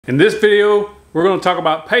In this video, we're going to talk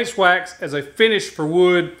about paste wax as a finish for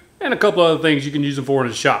wood and a couple other things you can use them for in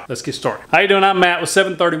the shop. Let's get started. How you doing? I'm Matt with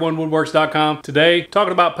 731woodworks.com. Today,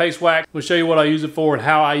 talking about paste wax. I'm going to show you what I use it for and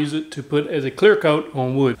how I use it to put as a clear coat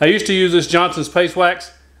on wood. I used to use this Johnson's paste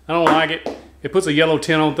wax. I don't like it. It puts a yellow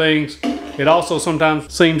tint on things. It also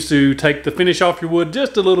sometimes seems to take the finish off your wood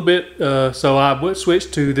just a little bit. So I would switch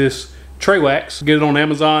to this tray wax. Get it on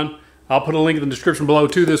Amazon. I'll put a link in the description below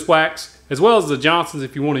to this wax, as well as the Johnson's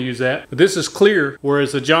if you want to use that. But this is clear,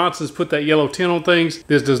 whereas the Johnson's put that yellow tint on things.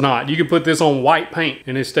 This does not. You can put this on white paint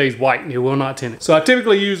and it stays white and it will not tint it. So I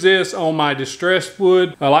typically use this on my distressed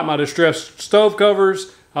wood. I like my distressed stove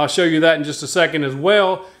covers. I'll show you that in just a second, as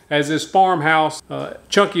well as this farmhouse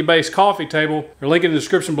chunky base coffee table. There's a link in the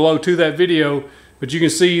description below to that video. But you can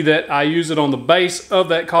see that I use it on the base of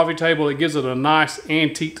that coffee table. It gives it a nice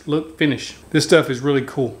antique look finish. This stuff is really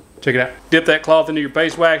cool. Check it out. Dip that cloth into your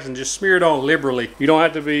paste wax and just smear it on liberally. You don't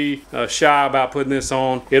have to be shy about putting this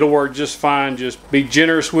on. It'll work just fine. Just be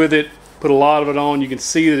generous with it. Put a lot of it on. You can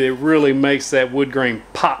see that it really makes that wood grain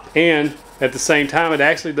pop. And at the same time, it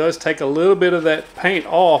actually does take a little bit of that paint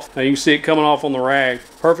off. Now you can see it coming off on the rag.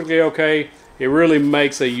 Perfectly okay. It really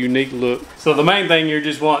makes a unique look. So the main thing you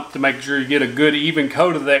just want to make sure you get a good even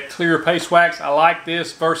coat of that clear paste wax. I like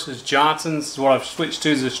this versus Johnson's. This is what I've switched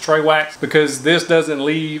to, is this tray wax, because this doesn't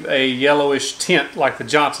leave a yellowish tint like the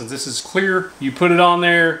Johnson's. This is clear. You put it on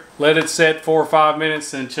there, let it set 4 or 5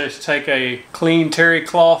 minutes, and just take a clean terry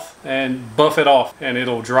cloth and buff it off, and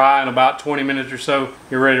it'll dry in about 20 minutes or so.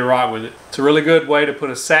 You're ready to rock with it. It's a really good way to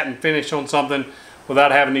put a satin finish on something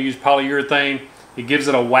without having to use polyurethane. It gives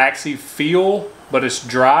it a waxy feel, but it's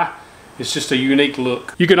dry. It's just a unique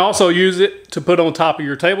look. You can also use it to put on top of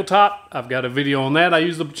your tabletop. I've got a video on that. I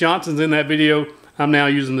used the Johnson's in that video. I'm now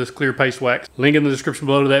using this clear paste wax. Link in the description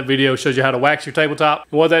below to that video shows you how to wax your tabletop.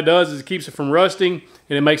 And what that does is it keeps it from rusting,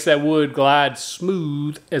 and it makes that wood glide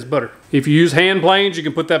smooth as butter. If you use hand planes, you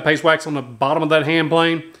can put that paste wax on the bottom of that hand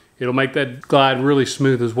plane. It'll make that glide really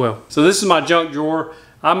smooth as well. So this is my junk drawer.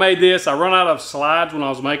 I made this. I run out of slides when I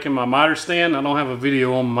was making my miter stand. I don't have a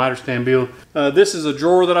video on my miter stand build. This is a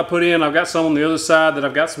drawer that I put in. I've got some on the other side that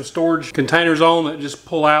I've got some storage containers on that just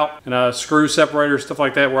pull out, and a screw separator, stuff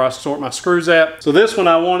like that, where I sort my screws at. So this one,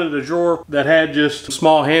 I wanted a drawer that had just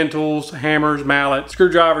small hand tools, hammers, mallets,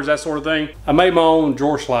 screwdrivers, that sort of thing. I made my own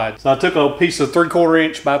drawer slides. So I took a piece of 3/4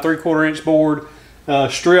 inch by 3/4 inch board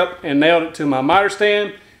strip and nailed it to my miter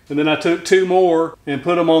stand. And then I took 2 more and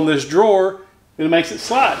put them on this drawer, and it makes it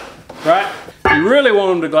slide, right? If you really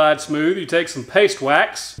want them to glide smooth, you take some paste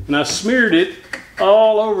wax, and I smeared it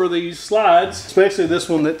all over these slides, especially this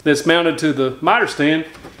one that's mounted to the miter stand,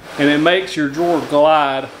 and it makes your drawer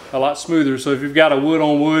glide a lot smoother. So if you've got a wood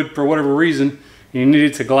on wood for whatever reason, you need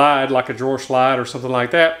it to glide like a drawer slide or something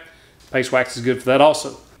like that, paste wax is good for that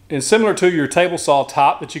also. And similar to your table saw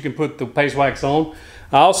top that you can put the paste wax on,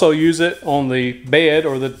 I also use it on the bed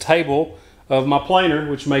or the table of my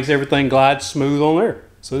planer, which makes everything glide smooth on there.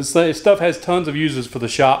 So this stuff has tons of uses for the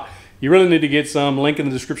shop. You really need to get some. Link in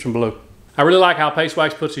the description below. I really like how paste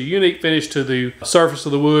wax puts a unique finish to the surface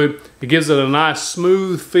of the wood. It gives it a nice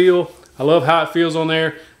smooth feel. I love how it feels on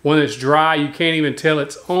there. When it's dry, you can't even tell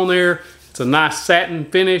it's on there. It's a nice satin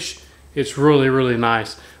finish. It's really, really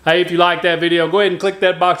nice. Hey, if you like that video, go ahead and click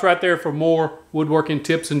that box right there for more woodworking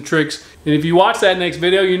tips and tricks. And if you watch that next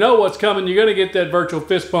video, you know what's coming. You're gonna get that virtual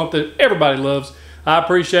fist bump that everybody loves. I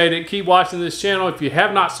appreciate it. Keep watching this channel. If you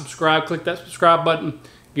have not subscribed, click that subscribe button.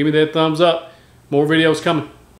 Give me that thumbs up. More videos coming.